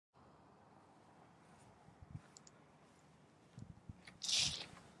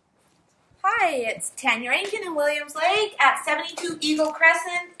It's Tanya Rankin in Williams Lake at 72 Eagle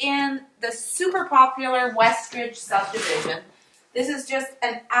Crescent in the super popular Westridge subdivision. This is just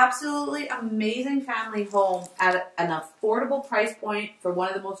an absolutely amazing family home at an affordable price point for one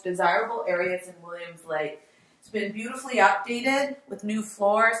of the most desirable areas in Williams Lake. It's been beautifully updated with new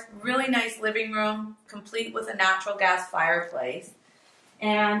floors, really nice living room, complete with a natural gas fireplace.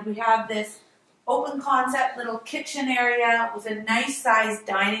 And we have this open concept little kitchen area with a nice sized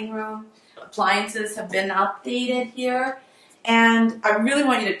dining room. Appliances have been updated here. And I really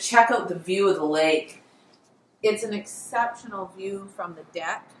want you to check out the view of the lake. It's an exceptional view from the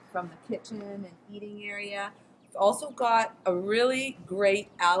deck, from the kitchen and eating area. We've also got a really great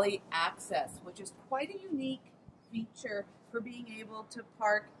alley access, which is quite a unique feature for being able to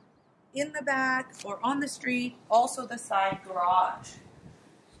park in the back or on the street, also the side garage.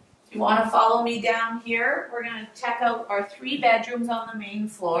 If you want to follow me down here, we're going to check out our 3 bedrooms on the main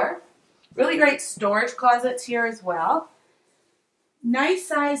floor. Really great storage closets here as well. Nice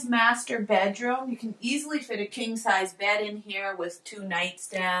size master bedroom. You can easily fit a king size bed in here with 2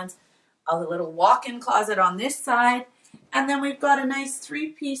 nightstands, a little walk-in closet on this side, and then we've got a nice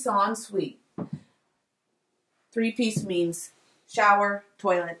 3-piece ensuite. 3-piece means shower,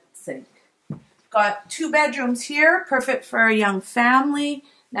 toilet, sink. Got 2 bedrooms here, perfect for a young family.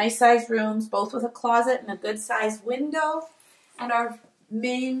 Nice sized rooms, both with a closet and a good sized window, and our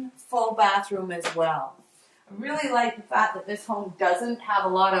main full bathroom as well. I really like the fact that this home doesn't have a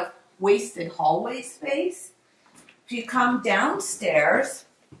lot of wasted hallway space. If you come downstairs,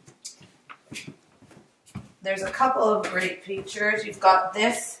 there's a couple of great features. You've got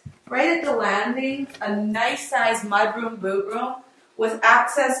this right at the landing, a nice sized mudroom, boot room with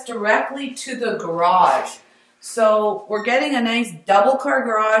access directly to the garage. So we're getting a nice double car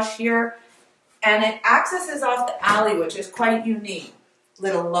garage here, and it accesses off the alley, which is quite unique.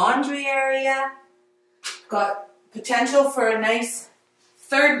 Little laundry area, got potential for a nice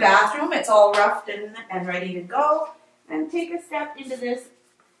 3rd bathroom. It's all roughed in and ready to go. And take a step into this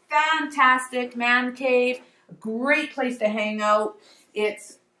fantastic man cave, a great place to hang out.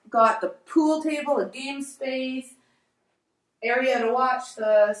 It's got the pool table, a game space, area to watch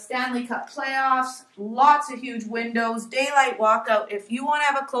the Stanley Cup playoffs, lots of huge windows, daylight walkout. If you want to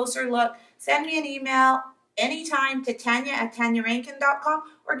have a closer look, send me an email anytime to tanya@tanyarankin.com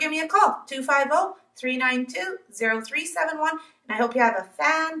or give me a call, 250-392-0371. And I hope you have a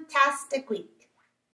fantastic week.